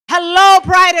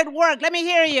Pride at Work? Let me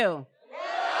hear you.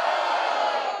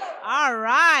 All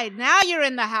right, now you're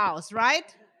in the house, right?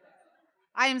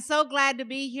 I am so glad to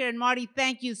be here. And Marty,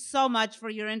 thank you so much for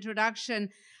your introduction.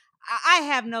 I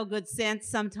have no good sense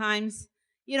sometimes.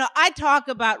 You know, I talk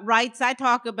about rights. I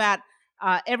talk about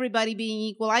everybody being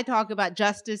equal. I talk about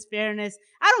justice, fairness.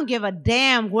 I don't give a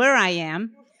damn where I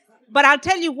am. But I'll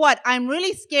tell you what, I'm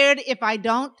really scared if I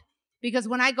don't, because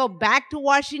when I go back to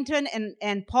Washington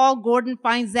and Paul Gordon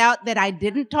finds out that I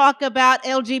didn't talk about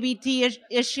LGBT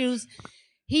issues,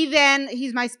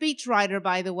 he's my speechwriter,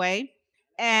 by the way,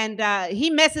 and he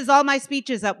messes all my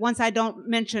speeches up once I don't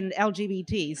mention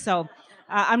LGBT. So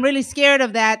I'm really scared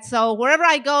of that. So wherever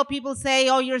I go, people say,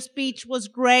 oh, your speech was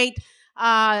great.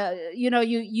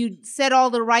 You said all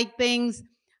the right things.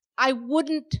 I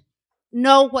wouldn't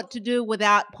know what to do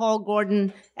without Paul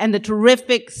Gordon and the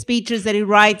terrific speeches that he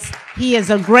writes. He is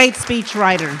a great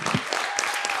speechwriter.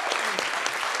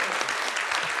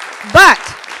 But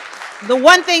the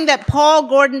one thing that Paul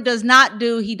Gordon does not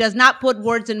do, he does not put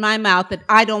words in my mouth that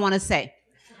I don't want to say.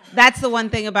 That's the one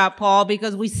thing about Paul,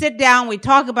 because we sit down, we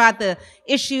talk about the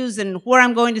issues and where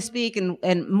I'm going to speak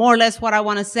and more or less what I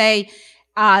want to say.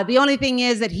 The only thing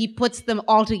is that he puts them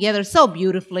all together so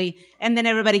beautifully, and then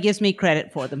everybody gives me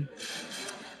credit for them.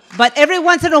 But every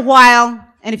once in a while,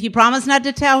 and if you promise not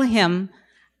to tell him,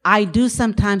 I do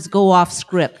sometimes go off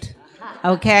script,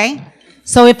 okay?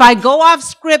 So if I go off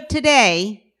script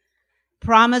today,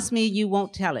 promise me you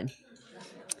won't tell him.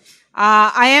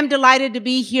 I am delighted to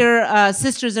be here,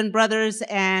 sisters and brothers,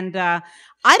 and I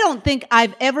don't think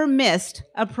I've ever missed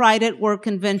a Pride at Work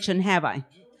convention, have I?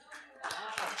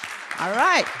 All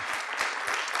right.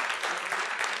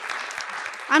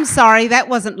 I'm sorry, that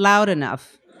wasn't loud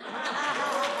enough.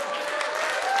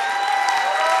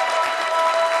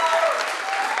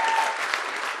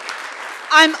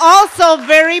 I'm also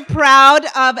very proud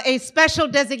of a special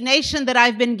designation that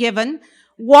I've been given.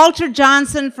 Walter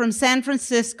Johnson from San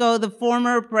Francisco, the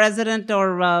former president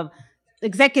or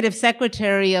executive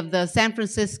secretary of the San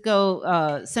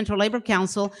Francisco Central Labor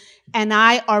Council, and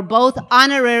I are both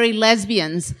honorary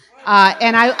lesbians.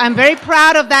 And I'm very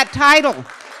proud of that title.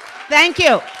 Thank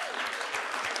you.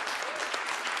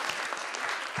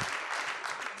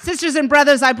 Sisters and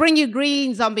brothers, I bring you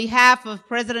greetings on behalf of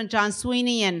President John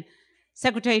Sweeney and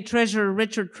Secretary Treasurer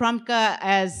Richard Trumka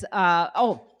as,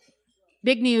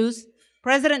 big news.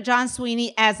 President John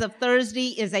Sweeney, as of Thursday,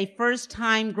 is a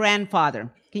first-time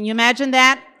grandfather. Can you imagine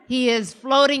that? He is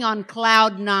floating on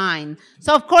cloud 9.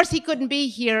 So, of course, he couldn't be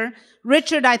here.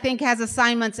 Richard, I think, has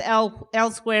assignments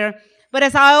elsewhere. But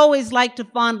as I always like to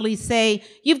fondly say,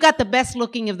 you've got the best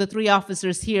looking of the three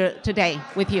officers here today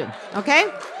with you, okay?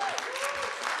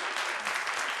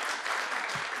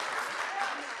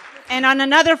 And on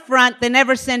another front, they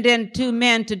never send in two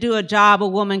men to do a job a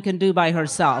woman can do by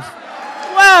herself.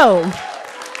 Whoa!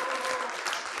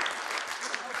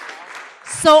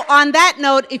 So on that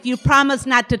note, if you promise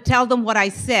not to tell them what I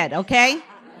said, okay?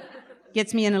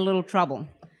 Gets me in a little trouble.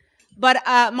 But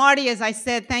Marty, as I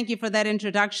said, thank you for that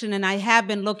introduction, and I have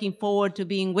been looking forward to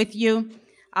being with you.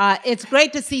 It's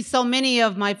great to see so many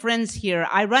of my friends here.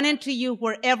 I run into you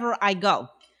wherever I go.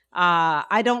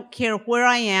 I don't care where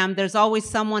I am. There's always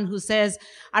someone who says,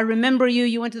 I remember you,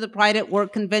 you went to the Pride at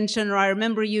Work convention, or I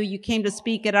remember you, you came to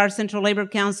speak at our Central Labor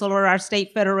Council or our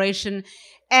state federation.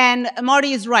 And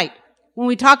Marty is right. When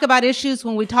we talk about issues,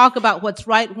 when we talk about what's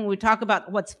right, when we talk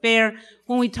about what's fair,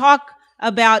 when we talk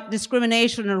about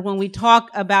discrimination, or when we talk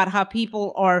about how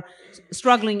people are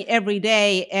struggling every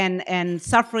day and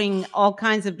suffering all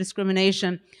kinds of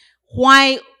discrimination,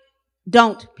 why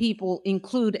don't people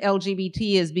include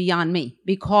LGBT is beyond me.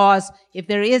 Because if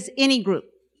there is any group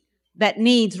that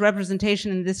needs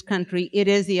representation in this country, it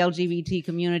is the LGBT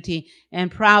community.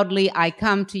 And proudly, I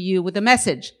come to you with a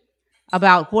message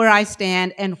about where I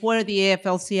stand and where the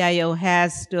AFL-CIO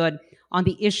has stood on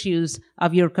the issues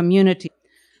of your community.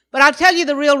 But I'll tell you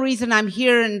the real reason I'm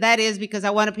here, and that is because I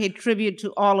want to pay tribute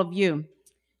to all of you.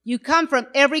 You come from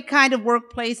every kind of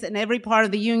workplace and every part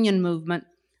of the union movement,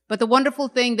 but the wonderful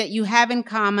thing that you have in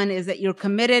common is that you're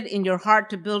committed in your heart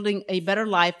to building a better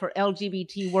life for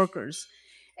LGBT workers.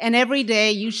 And every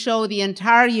day you show the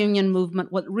entire union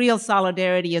movement what real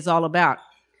solidarity is all about.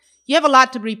 You have a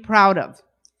lot to be proud of.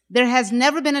 There has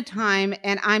never been a time,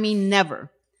 and I mean never,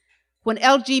 when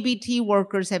LGBT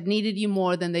workers have needed you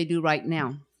more than they do right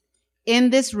now. In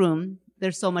this room,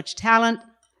 there's so much talent,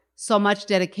 so much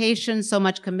dedication, so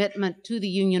much commitment to the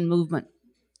union movement.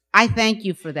 I thank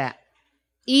you for that.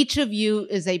 Each of you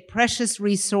is a precious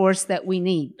resource that we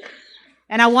need.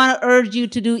 And I want to urge you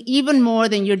to do even more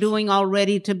than you're doing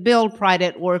already to build Pride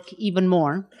at Work even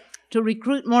more. to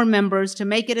recruit more members, to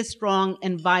make it as strong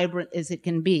and vibrant as it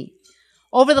can be.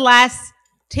 Over the last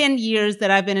 10 years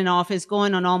that I've been in office,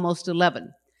 going on almost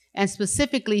 11, and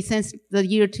specifically since the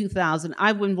year 2000,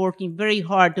 I've been working very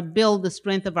hard to build the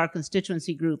strength of our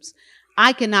constituency groups.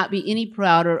 I cannot be any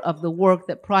prouder of the work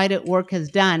that Pride at Work has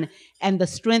done and the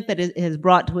strength that it has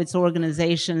brought to its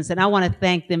organizations. And I want to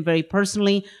thank them very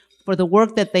personally for the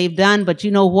work that they've done. But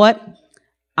you know what?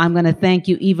 I'm going to thank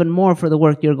you even more for the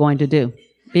work you're going to do,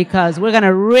 because we're going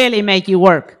to really make you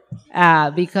work,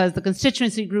 because the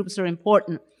constituency groups are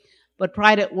important. But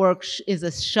Pride at Work is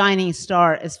a shining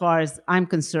star as far as I'm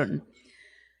concerned.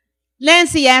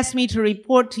 Nancy asked me to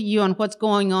report to you on what's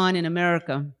going on in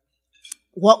America,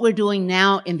 what we're doing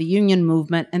now in the union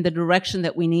movement, and the direction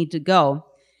that we need to go.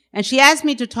 And she asked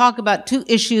me to talk about two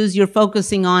issues you're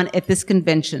focusing on at this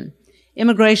convention: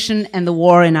 immigration and the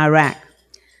war in Iraq.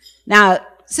 Now,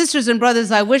 sisters and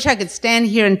brothers, I wish I could stand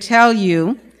here and tell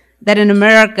you that in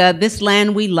America, this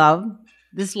land we love,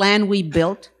 this land we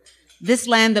built, this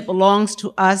land that belongs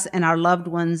to us and our loved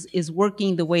ones is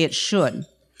working the way it should.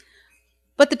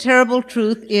 But the terrible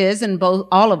truth is, and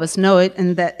all of us know it,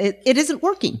 and that it isn't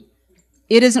working.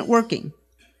 It isn't working.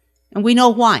 And we know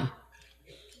why.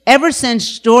 Ever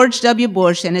since George W.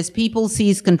 Bush and his people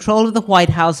seized control of the White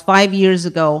House 5 years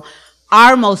ago,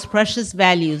 our most precious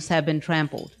values have been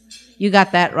trampled. You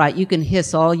got that right. You can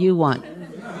hiss all you want.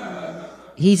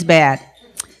 He's bad.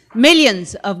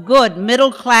 Millions of good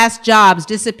middle-class jobs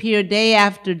disappear day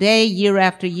after day, year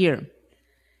after year.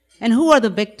 And who are the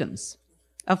victims?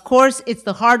 Of course, it's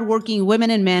the hardworking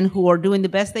women and men who are doing the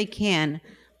best they can,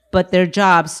 but their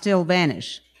jobs still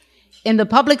vanish. In the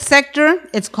public sector,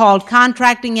 it's called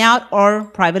contracting out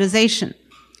or privatization.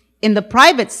 In the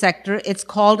private sector, it's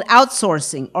called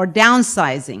outsourcing or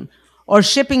downsizing, or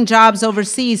shipping jobs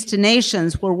overseas to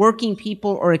nations where working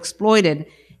people are exploited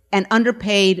and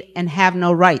underpaid and have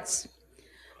no rights.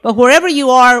 But wherever you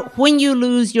are, when you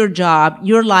lose your job,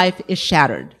 your life is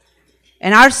shattered.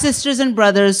 And our sisters and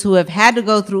brothers who have had to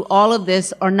go through all of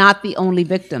this are not the only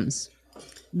victims.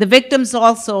 The victims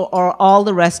also are all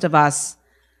the rest of us,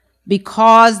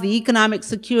 because the economic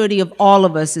security of all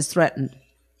of us is threatened.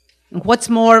 And what's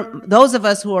more, those of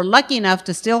us who are lucky enough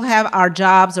to still have our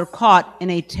jobs are caught in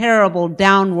a terrible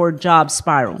downward job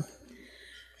spiral.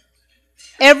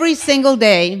 Every single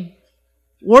day,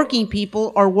 working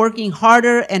people are working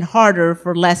harder and harder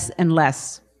for less and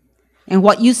less. And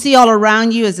what you see all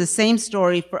around you is the same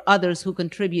story for others who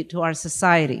contribute to our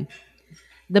society.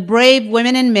 The brave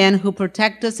women and men who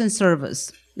protect us and serve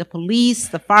us, the police,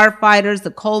 the firefighters,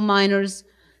 the coal miners,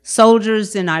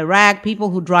 soldiers in Iraq,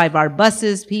 people who drive our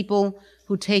buses, people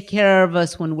who take care of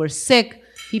us when we're sick,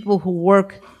 people who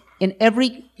work in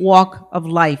every walk of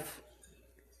life,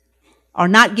 are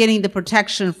not getting the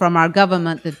protection from our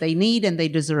government that they need and they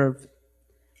deserve.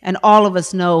 And all of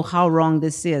us know how wrong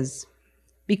this is.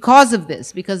 Because of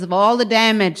this, because of all the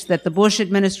damage that the Bush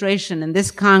administration and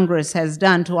this Congress has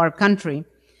done to our country,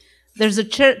 there's a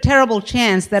terrible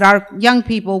chance that our young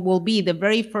people will be the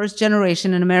very first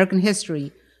generation in American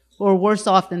history who are worse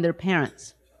off than their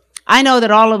parents. I know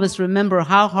that all of us remember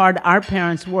how hard our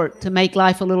parents worked to make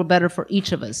life a little better for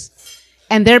each of us,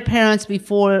 and their parents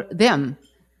before them,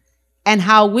 and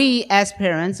how we as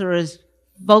parents or as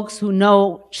folks who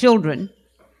know children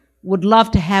would love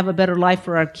to have a better life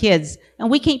for our kids, and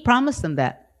we can't promise them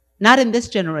that. Not in this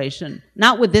generation,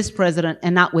 not with this president,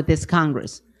 and not with this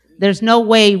Congress. There's no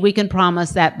way we can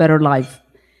promise that better life.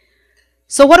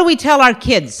 So what do we tell our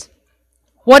kids?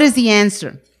 What is the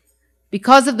answer?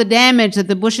 Because of the damage that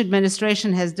the Bush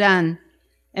administration has done,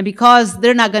 and because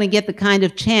they're not going to get the kind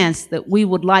of chance that we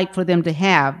would like for them to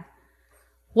have,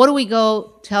 what do we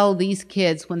go tell these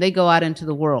kids when they go out into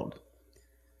the world?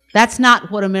 That's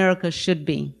not what America should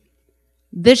be.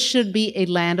 This should be a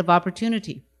land of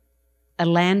opportunity, a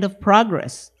land of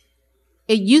progress.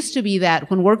 It used to be that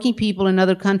when working people in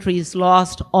other countries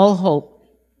lost all hope,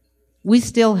 we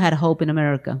still had hope in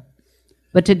America.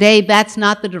 But today, that's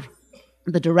not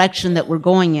the direction that we're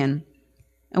going in,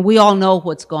 and we all know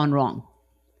what's gone wrong.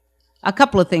 A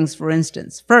couple of things, for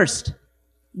instance. First,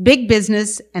 big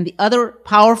business and the other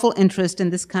powerful interests in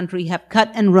this country have cut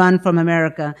and run from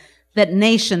America, that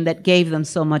nation that gave them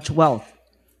so much wealth.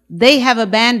 They have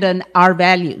abandoned our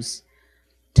values.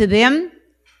 To them,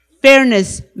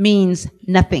 fairness means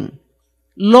nothing.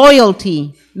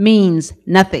 Loyalty means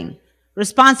nothing.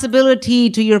 Responsibility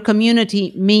to your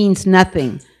community means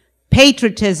nothing.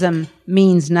 Patriotism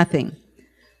means nothing.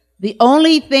 The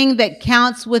only thing that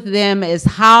counts with them is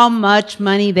how much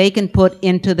money they can put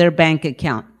into their bank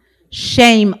account.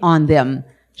 Shame on them.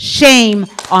 Shame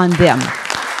on them.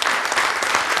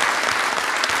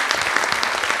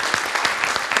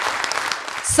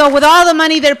 So with all the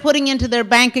money they're putting into their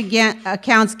bank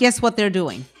accounts, guess what they're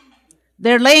doing?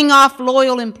 They're laying off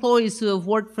loyal employees who have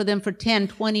worked for them for 10,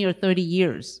 20, or 30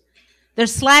 years. They're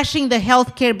slashing the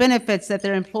health care benefits that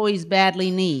their employees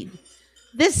badly need.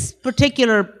 This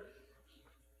particular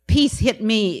piece hit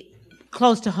me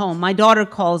close to home. My daughter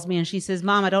calls me and she says,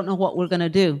 "Mom, I don't know what we're going to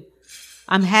do.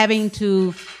 I'm having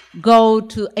to go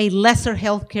to a lesser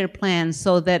health care plan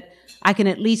so that I can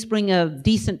at least bring a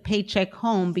decent paycheck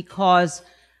home because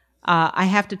I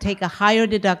have to take a higher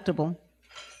deductible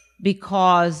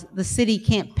because the city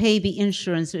can't pay the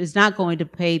insurance, is not going to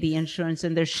pay the insurance,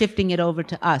 and they're shifting it over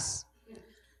to us."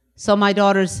 So my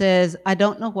daughter says, "I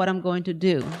don't know what I'm going to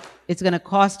do. It's going to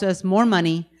cost us more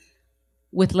money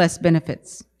with less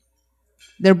benefits."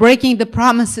 They're breaking the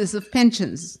promises of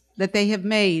pensions that they have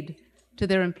made to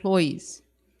their employees,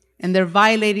 and they're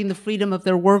violating the freedom of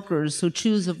their workers who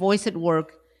choose a voice at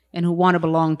work and who want to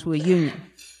belong to a union.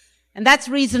 And that's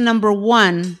reason number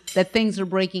one that things are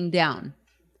breaking down.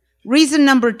 Reason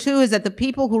number two is that the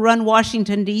people who run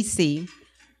Washington, D.C.,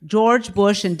 George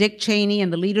Bush and Dick Cheney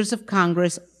and the leaders of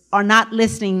Congress, are not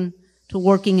listening to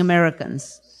working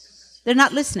Americans. They're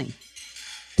not listening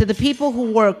to the people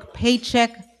who work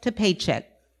paycheck to paycheck,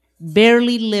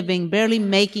 barely living, barely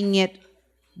making it,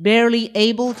 barely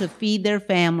able to feed their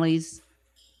families.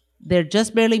 They're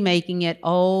just barely making it.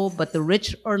 Oh, but the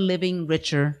rich are living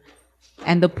richer,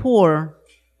 and the poor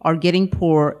are getting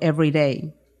poorer every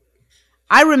day.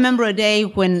 I remember a day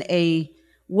when a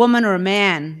woman or a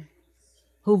man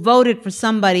who voted for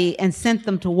somebody and sent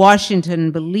them to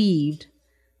Washington believed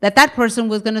that that person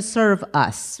was going to serve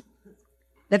us,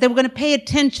 that they were going to pay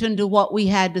attention to what we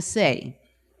had to say.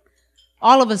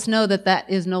 All of us know that that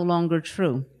is no longer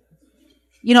true.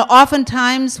 You know,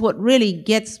 oftentimes what really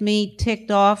gets me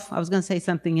ticked off, I was going to say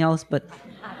something else, but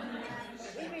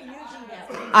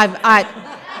I'm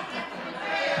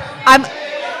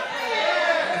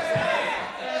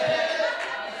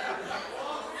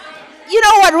you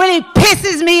know what really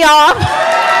pisses me off?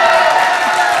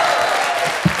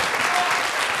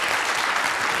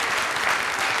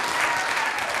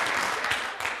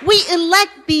 We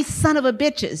elect these son of a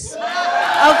bitches,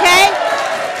 okay?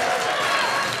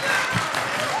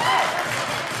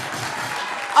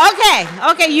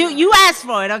 Okay, you asked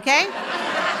for it, okay?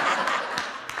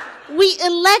 We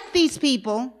elect these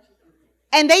people,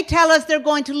 and they tell us they're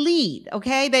going to lead,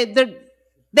 okay?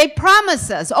 They promise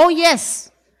us, oh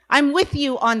yes, I'm with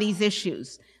you on these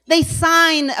issues. They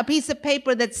sign a piece of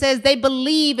paper that says they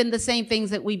believe in the same things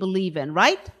that we believe in,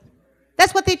 right?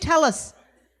 That's what they tell us.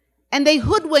 And they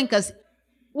hoodwink us.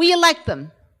 We elect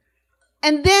them.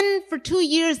 And then for 2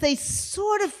 years, they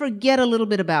sort of forget a little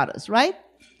bit about us, right?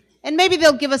 And maybe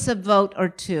they'll give us a vote or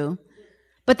two.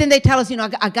 But then they tell us, you know,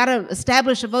 I got to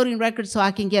establish a voting record so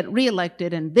I can get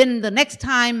reelected. And then the next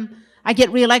time I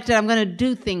get reelected, I'm going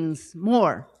to do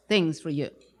more things for you.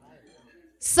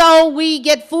 So we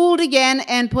get fooled again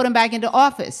and put them back into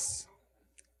office.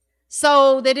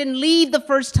 So they didn't lead the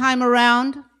first time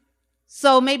around.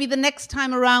 So maybe the next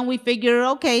time around we figure,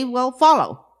 okay, well,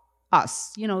 follow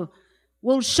us. You know,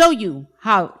 we'll show you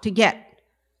how to get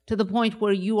to the point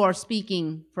where you are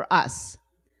speaking for us.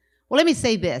 Well, let me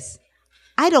say this.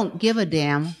 I don't give a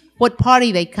damn what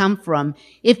party they come from.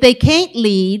 If they can't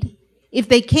lead, if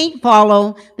they can't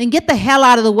follow, then get the hell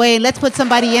out of the way and let's put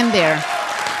somebody in there.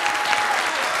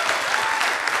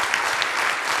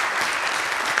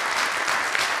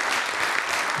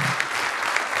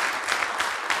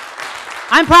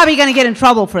 I'm probably going to get in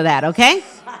trouble for that, okay?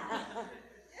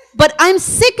 But I'm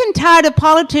sick and tired of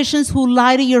politicians who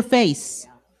lie to your face,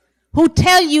 who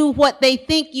tell you what they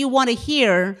think you want to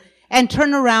hear and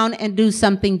turn around and do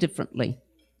something differently.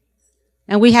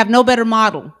 And we have no better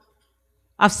model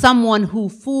of someone who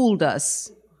fooled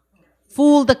us,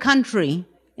 fooled the country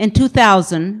in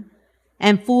 2000,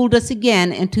 and fooled us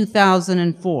again in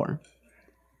 2004.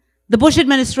 The Bush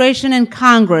administration and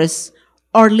Congress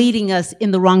are leading us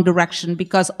in the wrong direction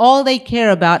because all they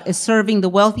care about is serving the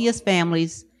wealthiest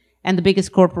families and the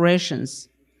biggest corporations.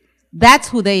 That's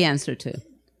who they answer to.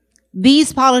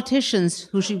 These politicians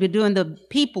who should be doing the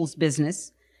people's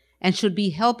business and should be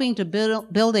helping to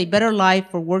build a better life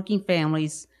for working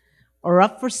families are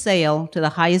up for sale to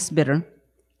the highest bidder,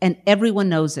 and everyone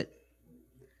knows it.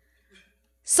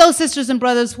 So, sisters and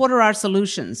brothers, what are our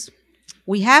solutions?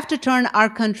 We have to turn our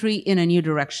country in a new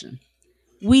direction.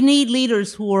 We need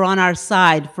leaders who are on our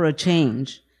side for a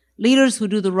change, leaders who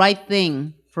do the right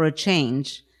thing for a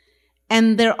change,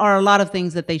 and there are a lot of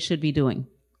things that they should be doing.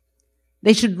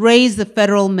 They should raise the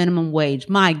federal minimum wage.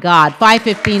 My God,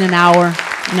 $5.15 an hour?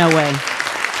 No way.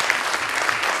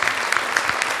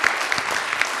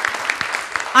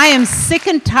 I am sick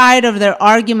and tired of their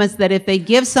arguments that if they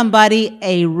give somebody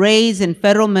a raise in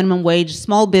federal minimum wage,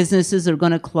 small businesses are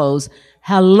going to close.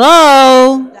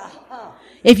 Hello?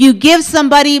 If you give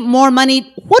somebody more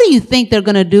money, what do you think they're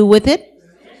going to do with it?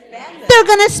 They're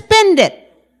going to spend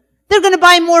it. They're going to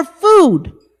buy more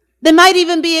food. They might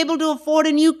even be able to afford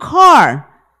a new car.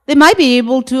 They might be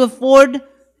able to afford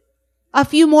a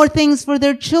few more things for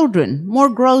their children, more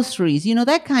groceries, you know,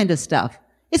 that kind of stuff.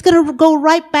 It's going to go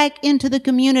right back into the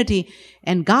community.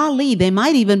 And golly, they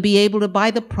might even be able to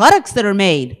buy the products that are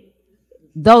made,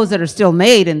 those that are still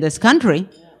made in this country.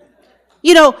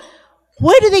 You know,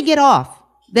 where do they get off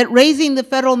that raising the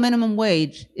federal minimum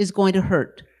wage is going to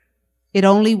hurt? It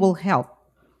only will help.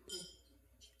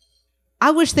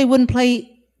 I wish they wouldn't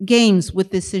play games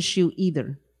with this issue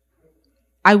either.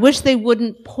 I wish they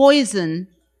wouldn't poison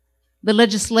the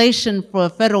legislation for a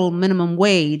federal minimum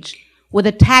wage with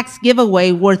a tax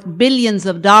giveaway worth billions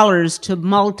of dollars to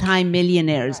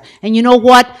multimillionaires. And you know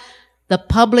what? The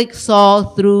public saw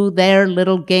through their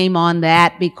little game on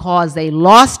that because they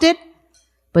lost it,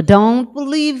 but don't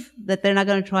believe that they're not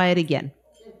going to try it again.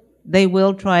 They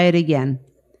will try it again.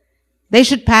 They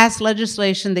should pass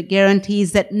legislation that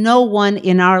guarantees that no one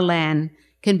in our land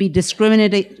can be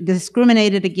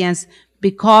discriminated against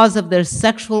because of their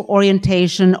sexual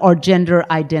orientation or gender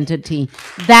identity.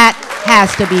 That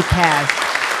has to be passed.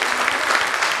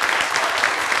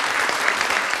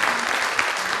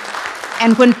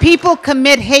 And when people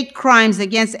commit hate crimes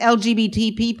against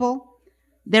LGBT people,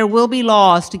 there will be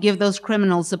laws to give those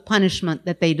criminals the punishment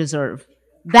that they deserve.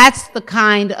 That's the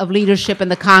kind of leadership in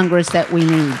the Congress that we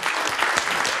need.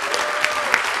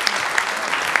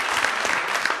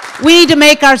 We need to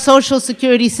make our Social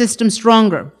Security system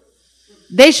stronger.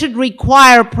 They should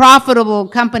require profitable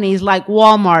companies like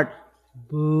Walmart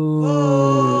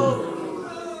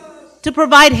to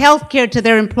provide health care to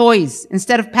their employees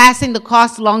instead of passing the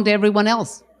cost along to everyone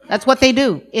else. That's what they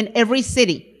do in every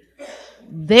city.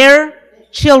 Their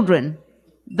children,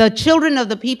 the children of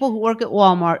the people who work at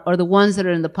Walmart, are the ones that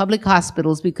are in the public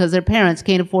hospitals because their parents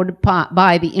can't afford to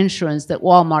buy the insurance that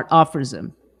Walmart offers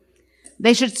them.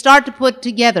 They should start to put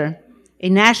together a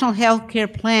national health care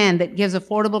plan that gives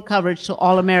affordable coverage to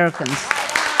all Americans.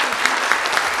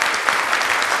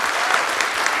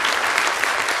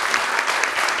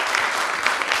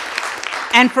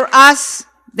 And for us,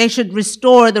 they should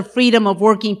restore the freedom of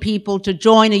working people to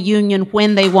join a union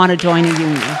when they want to join a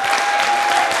union.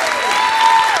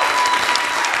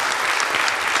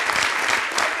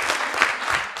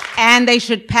 And they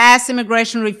should pass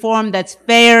immigration reform that's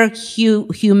fair,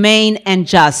 humane, and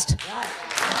just.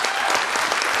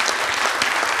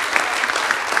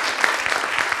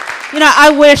 You know, I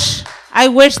wish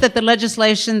that the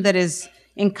legislation that is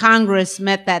in Congress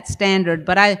met that standard,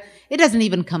 but it doesn't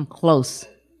even come close.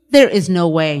 There is no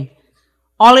way.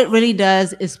 All it really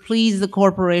does is please the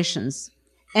corporations,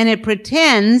 and it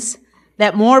pretends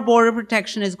that more border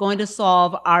protection is going to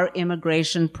solve our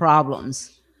immigration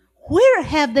problems. Where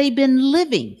have they been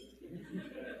living?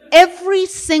 Every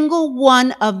single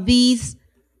one of these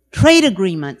trade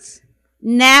agreements,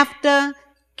 NAFTA,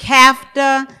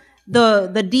 CAFTA, the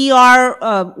DR,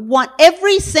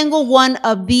 every single one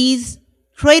of these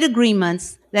trade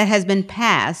agreements that has been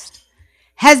passed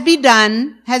has been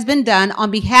done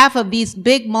on behalf of these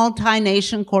big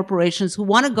multinational corporations who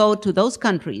want to go to those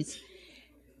countries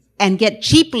and get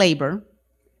cheap labor,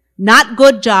 not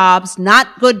good jobs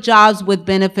with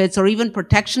benefits or even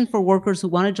protection for workers who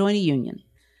want to join a union.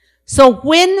 So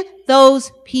when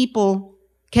those people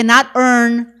cannot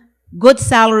earn good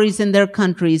salaries in their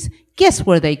countries, guess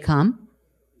where they come?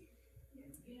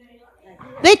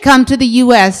 They come to the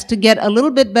U.S. to get a little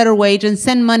bit better wage and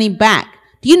send money back.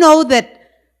 Do you know that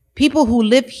people who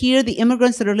live here, the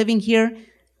immigrants that are living here,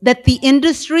 that the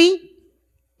industry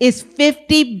is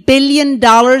 $50 billion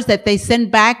that they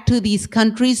send back to these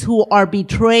countries who are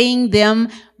betraying them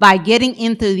by getting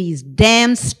into these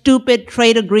damn stupid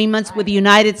trade agreements with the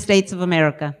United States of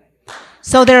America.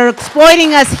 So they're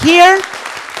exploiting us here.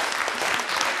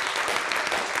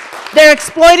 They're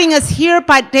exploiting us here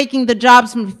by taking the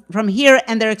jobs from here,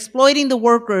 and they're exploiting the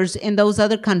workers in those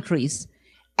other countries.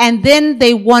 And then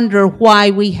they wonder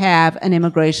why we have an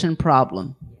immigration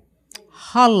problem.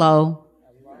 Hello.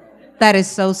 That is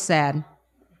so sad.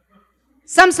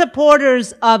 Some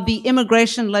supporters of the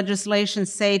immigration legislation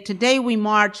say, today we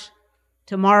march,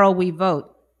 tomorrow we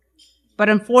vote. But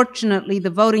unfortunately, the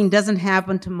voting doesn't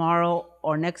happen tomorrow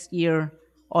or next year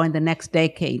or in the next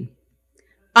decade.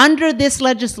 Under this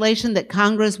legislation that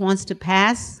Congress wants to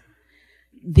pass,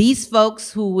 these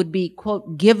folks who would be,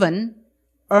 quote, given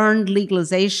earned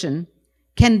legalization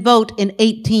can vote in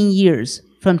 18 years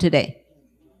from today.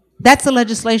 That's the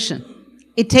legislation.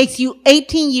 It takes you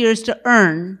 18 years to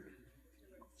earn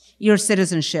your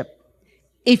citizenship.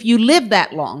 If you live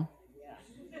that long,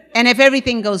 and if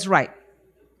everything goes right.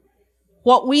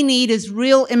 What we need is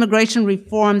real immigration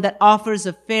reform that offers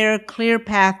a fair, clear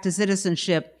path to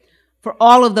citizenship for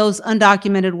all of those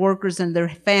undocumented workers and their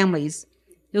families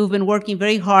who have been working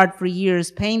very hard for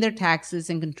years, paying their taxes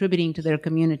and contributing to their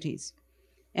communities.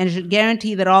 And it should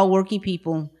guarantee that all working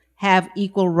people have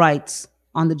equal rights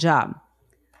on the job.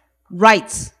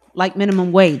 Rights like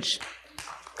minimum wage,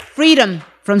 freedom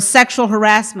from sexual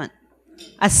harassment,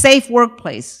 a safe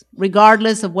workplace,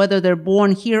 regardless of whether they're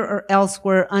born here or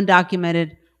elsewhere,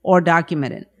 undocumented or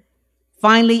documented.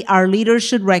 Finally, our leaders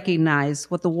should recognize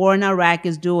what the war in Iraq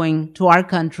is doing to our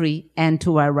country and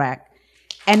to Iraq.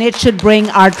 And it should bring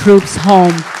our troops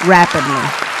home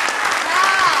rapidly.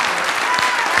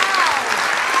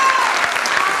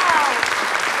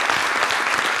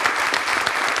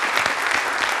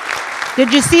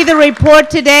 Did you see the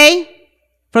report today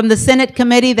from the Senate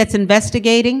committee that's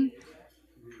investigating?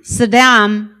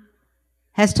 Saddam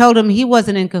has told him he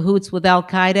wasn't in cahoots with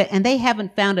Al-Qaeda, and they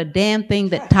haven't found a damn thing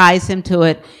that ties him to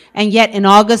it. And yet, in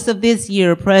August of this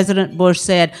year, President Bush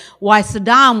said, why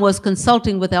Saddam was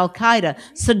consulting with Al-Qaeda.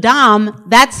 Saddam,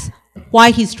 that's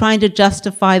why he's trying to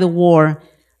justify the war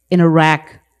in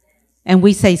Iraq. And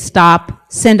we say,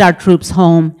 stop, send our troops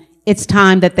home. It's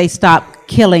time that they stop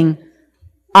killing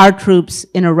our troops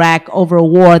in Iraq over a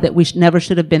war that we never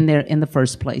should have been there in the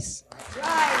first place.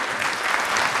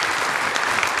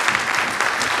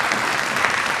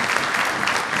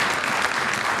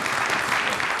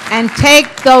 And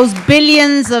take those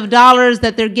billions of dollars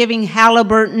that they're giving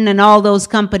Halliburton and all those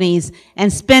companies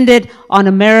and spend it on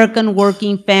American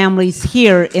working families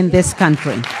here in this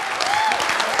country.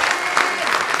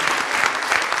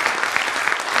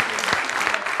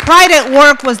 Pride at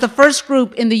Work was the first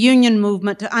group in the union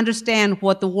movement to understand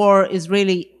what the war is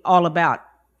really all about.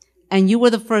 And you were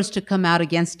the first to come out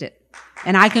against it.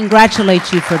 And I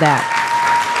congratulate you for that.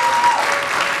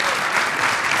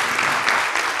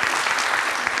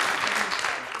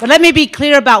 But let me be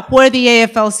clear about where the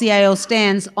AFL-CIO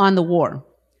stands on the war.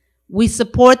 We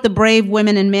support the brave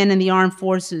women and men in the armed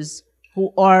forces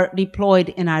who are deployed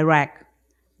in Iraq.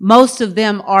 Most of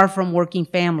them are from working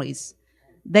families.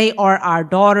 They are our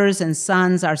daughters and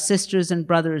sons, our sisters and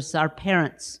brothers, our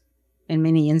parents in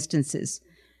many instances.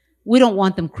 We don't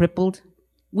want them crippled.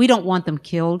 We don't want them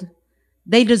killed.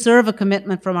 They deserve a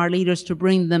commitment from our leaders to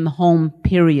bring them home,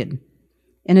 period.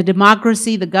 In a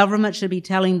democracy, the government should be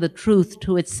telling the truth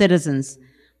to its citizens,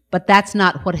 but that's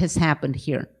not what has happened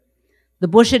here. The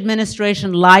Bush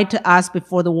administration lied to us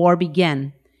before the war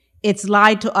began. It's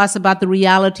lied to us about the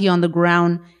reality on the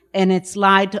ground, and it's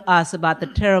lied to us about the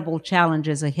terrible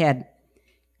challenges ahead.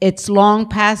 It's long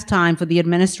past time for the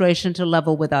administration to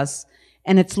level with us,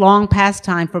 and it's long past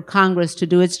time for Congress to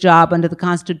do its job under the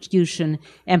Constitution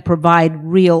and provide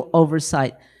real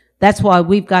oversight. That's why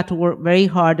we've got to work very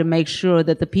hard to make sure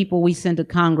that the people we send to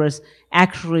Congress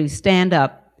actually stand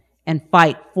up and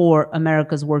fight for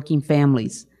America's working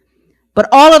families. But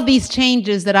all of these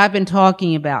changes that I've been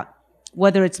talking about,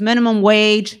 whether it's minimum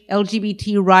wage,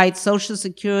 LGBT rights, Social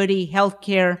Security, health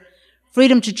care,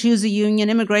 freedom to choose a union,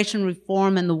 immigration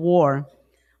reform, and the war,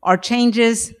 are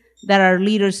changes that our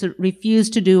leaders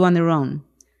refuse to do on their own.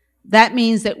 That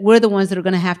means that we're the ones that are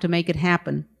going to have to make it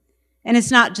happen. And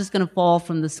it's not just going to fall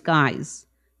from the skies.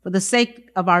 For the sake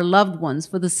of our loved ones,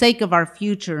 for the sake of our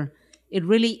future, it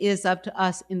really is up to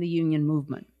us in the union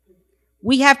movement.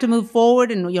 We have to move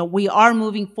forward, and we are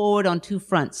moving forward on two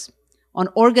fronts, on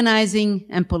organizing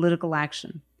and political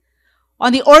action.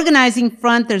 On the organizing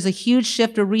front, there's a huge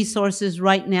shift of resources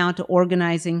right now to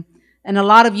organizing, and a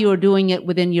lot of you are doing it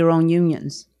within your own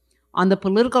unions. On the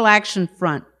political action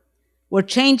front, we're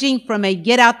changing from a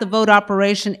get-out-the-vote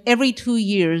operation every 2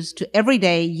 years to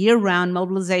everyday, year-round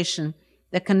mobilization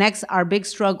that connects our big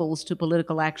struggles to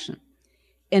political action.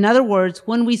 In other words,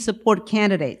 when we support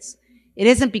candidates, it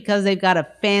isn't because they've got a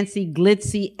fancy,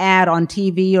 glitzy ad on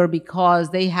TV or because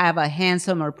they have a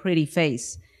handsome or pretty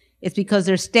face. It's because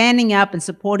they're standing up and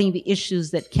supporting the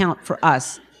issues that count for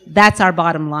us. That's our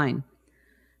bottom line.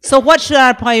 So what should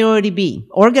our priority be?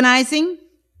 Organizing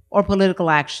or political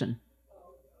action?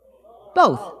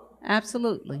 Both,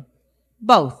 absolutely.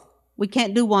 Both. We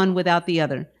can't do one without the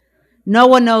other. No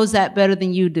one knows that better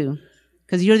than you do,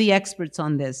 because you're the experts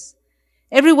on this.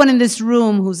 Everyone in this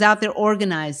room who's out there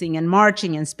organizing and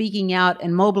marching and speaking out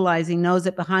and mobilizing knows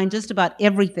that behind just about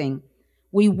everything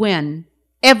we win,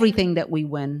 everything that we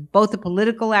win, both the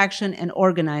political action and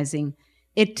organizing,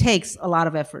 it takes a lot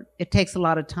of effort. It takes a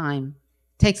lot of time.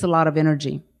 It takes a lot of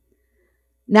energy.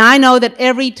 Now, I know that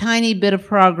every tiny bit of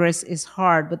progress is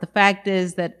hard, but the fact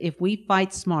is that if we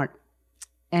fight smart,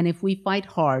 and if we fight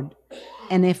hard,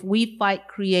 and if we fight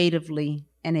creatively,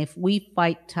 and if we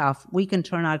fight tough, we can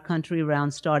turn our country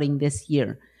around starting this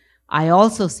year. I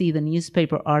also see the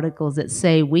newspaper articles that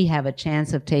say we have a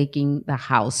chance of taking the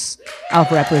House of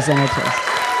Representatives.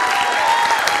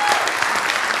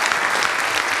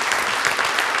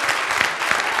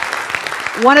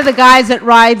 One of the guys that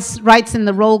writes in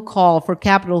the roll call for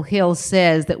Capitol Hill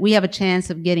says that we have a chance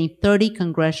of getting 30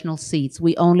 congressional seats.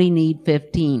 We only need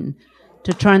 15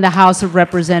 to turn the House of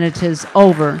Representatives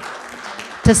over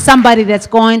to somebody that's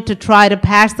going to try to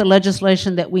pass the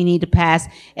legislation that we need to pass.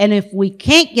 And if we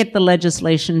can't get the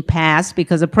legislation passed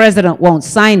because the president won't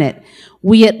sign it,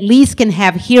 we at least can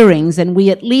have hearings and we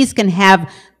at least can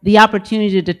have the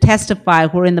opportunity to testify,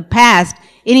 where in the past,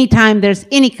 anytime there's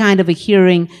any kind of a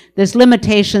hearing, there's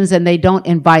limitations and they don't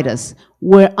invite us.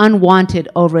 We're unwanted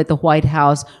over at the White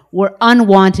House. We're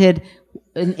unwanted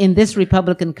in this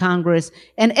Republican Congress.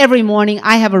 And every morning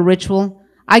I have a ritual.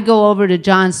 I go over to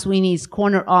John Sweeney's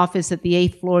corner office at the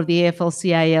 8th floor of the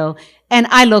AFL-CIO, and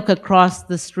I look across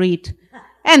the street,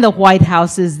 and the White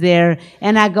House is there,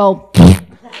 and I go,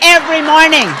 every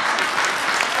morning.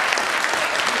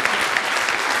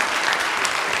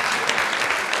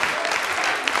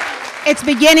 It's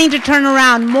beginning to turn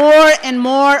around. More and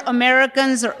more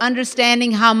Americans are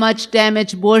understanding how much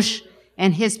damage Bush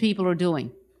and his people are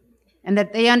doing, and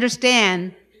that they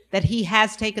understand that he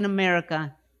has taken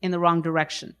America in the wrong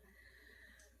direction.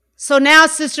 So now,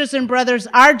 sisters and brothers,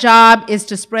 our job is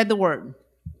to spread the word,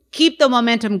 keep the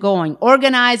momentum going,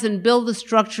 organize and build the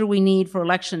structure we need for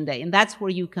Election Day, and that's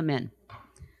where you come in.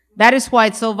 That is why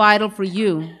it's so vital for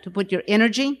you to put your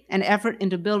energy and effort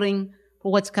into building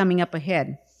for what's coming up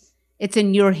ahead. It's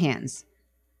in your hands.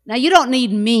 Now, you don't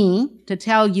need me to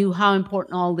tell you how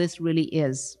important all this really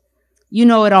is. You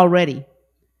know it already.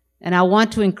 And I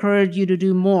want to encourage you to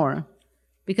do more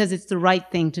because it's the right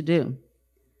thing to do.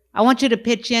 I want you to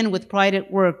pitch in with Pride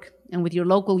at Work and with your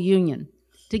local union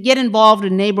to get involved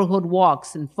in neighborhood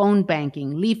walks and phone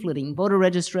banking, leafleting, voter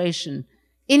registration,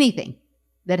 anything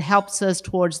that helps us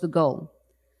towards the goal.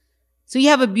 So you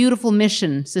have a beautiful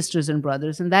mission, sisters and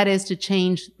brothers, and that is to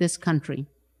change this country.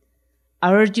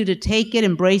 I urge you to take it,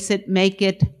 embrace it, make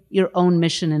it your own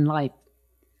mission in life.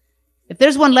 If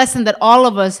there's one lesson that all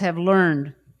of us have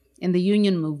learned in the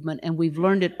union movement, and we've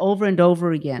learned it over and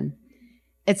over again,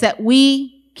 it's that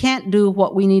we can't do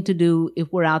what we need to do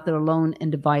if we're out there alone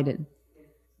and divided.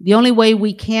 The only way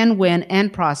we can win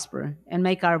and prosper and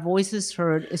make our voices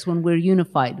heard is when we're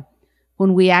unified,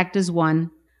 when we act as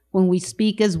one, when we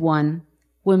speak as one,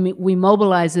 when we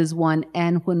mobilize as one,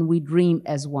 and when we dream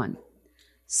as one.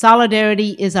 Solidarity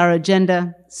is our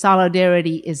agenda.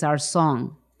 Solidarity is our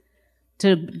song.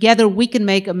 Together, we can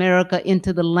make America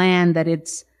into the land that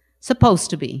it's supposed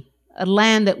to be, a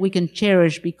land that we can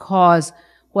cherish because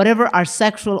whatever our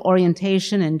sexual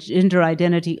orientation and gender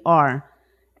identity are,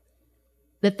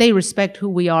 that they respect who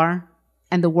we are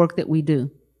and the work that we do.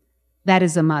 That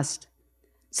is a must.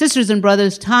 Sisters and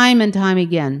brothers, time and time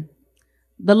again,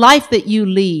 the life that you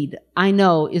lead, I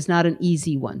know, is not an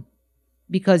easy one,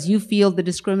 because you feel the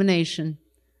discrimination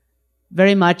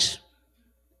very much,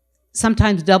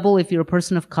 sometimes double if you're a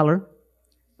person of color,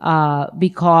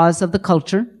 because of the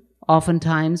culture,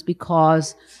 oftentimes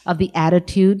because of the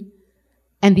attitude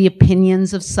and the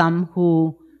opinions of some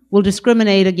who will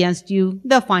discriminate against you.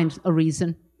 They'll find a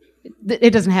reason.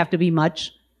 It doesn't have to be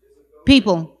much.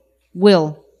 People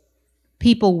will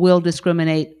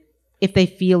discriminate if they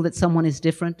feel that someone is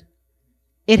different.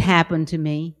 It happened to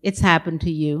me. It's happened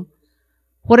to you.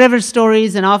 Whatever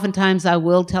stories, and oftentimes I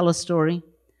will tell a story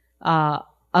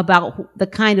about the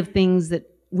kind of things that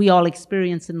we all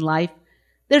experience in life.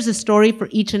 There's a story for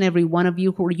each and every one of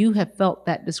you where you have felt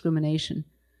that discrimination,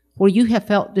 where you have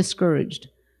felt discouraged,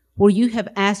 where you have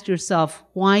asked yourself,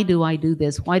 why do I do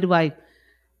this? Why do I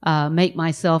make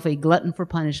myself a glutton for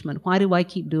punishment? Why do I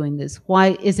keep doing this?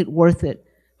 Why is it worth it?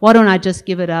 Why don't I just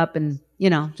give it up and,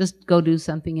 just go do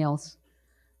something else?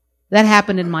 That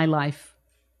happened in my life.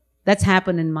 That's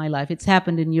happened in my life. It's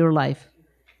happened in your life.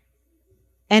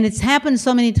 And it's happened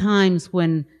so many times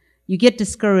when you get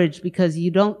discouraged because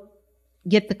you don't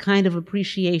get the kind of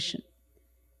appreciation.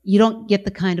 You don't get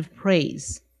the kind of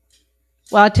praise.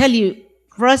 Well, I'll tell you,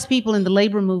 for us people in the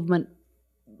labor movement,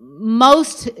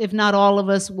 most, if not all of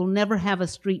us, will never have a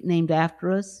street named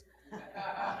after us.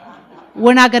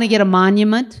 We're not going to get a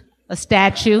monument, a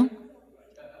statue.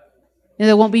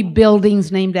 There won't be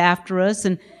buildings named after us.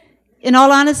 And in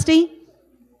all honesty,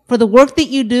 for the work that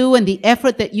you do and the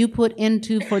effort that you put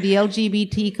into for the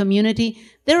LGBT community,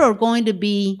 there are going to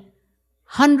be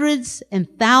hundreds and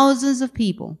thousands of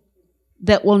people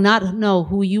that will not know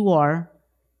who you are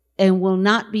and will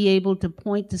not be able to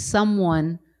point to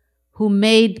someone who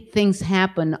made things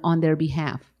happen on their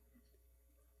behalf.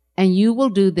 And you will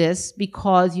do this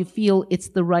because you feel it's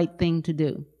the right thing to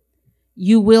do.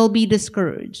 You will be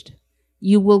discouraged.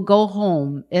 You will go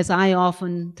home, as I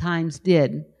oftentimes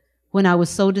did when I was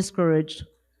so discouraged,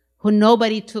 when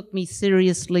nobody took me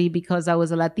seriously because I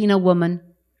was a Latina woman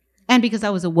and because I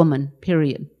was a woman,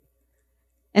 period.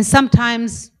 And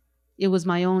sometimes it was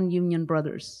my own union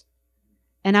brothers.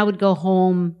 And I would go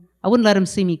home. I wouldn't let them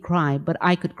see me cry, but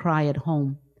I could cry at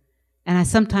home. And I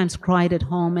sometimes cried at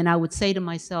home, and I would say to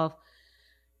myself,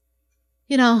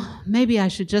 you know, maybe I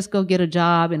should just go get a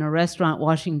job in a restaurant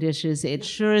washing dishes. It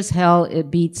sure as hell,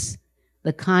 it beats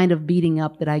the kind of beating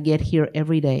up that I get here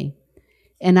every day.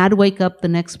 And I'd wake up the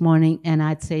next morning and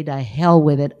I'd say, to hell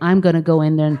with it. I'm going to go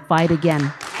in there and fight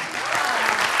again.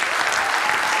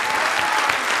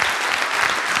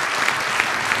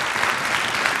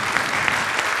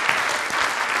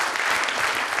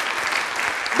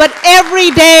 But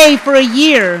every day for a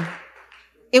year,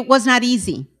 it was not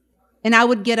easy. And I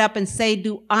would get up and say,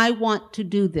 do I want to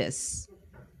do this?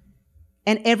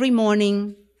 And every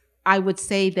morning, I would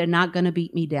say, they're not going to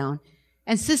beat me down.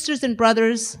 And sisters and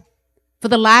brothers, for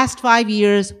the last 5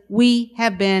 years, we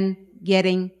have been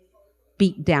getting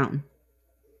beat down.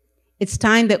 It's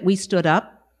time that we stood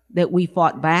up, that we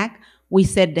fought back. We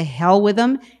said to hell with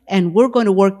them, and we're going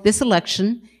to work this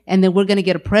election, and then we're going to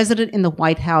get a president in the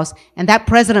White House, and that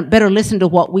president better listen to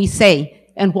what we say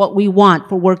and what we want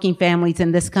for working families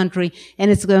in this country. And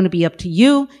it's going to be up to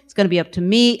you. It's going to be up to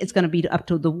me. It's going to be up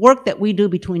to the work that we do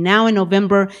between now and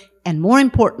November, and more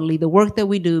importantly, the work that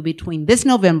we do between this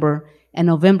November and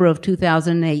November of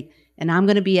 2008. And I'm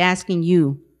going to be asking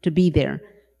you to be there.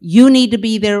 You need to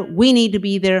be there. We need to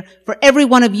be there. For every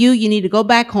one of you, you need to go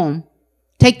back home,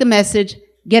 take the message,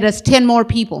 get us 10 more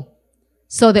people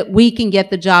so that we can get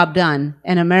the job done,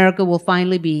 and America will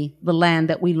finally be the land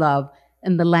that we love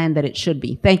and the land that it should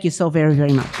be. Thank you so very,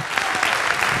 very much.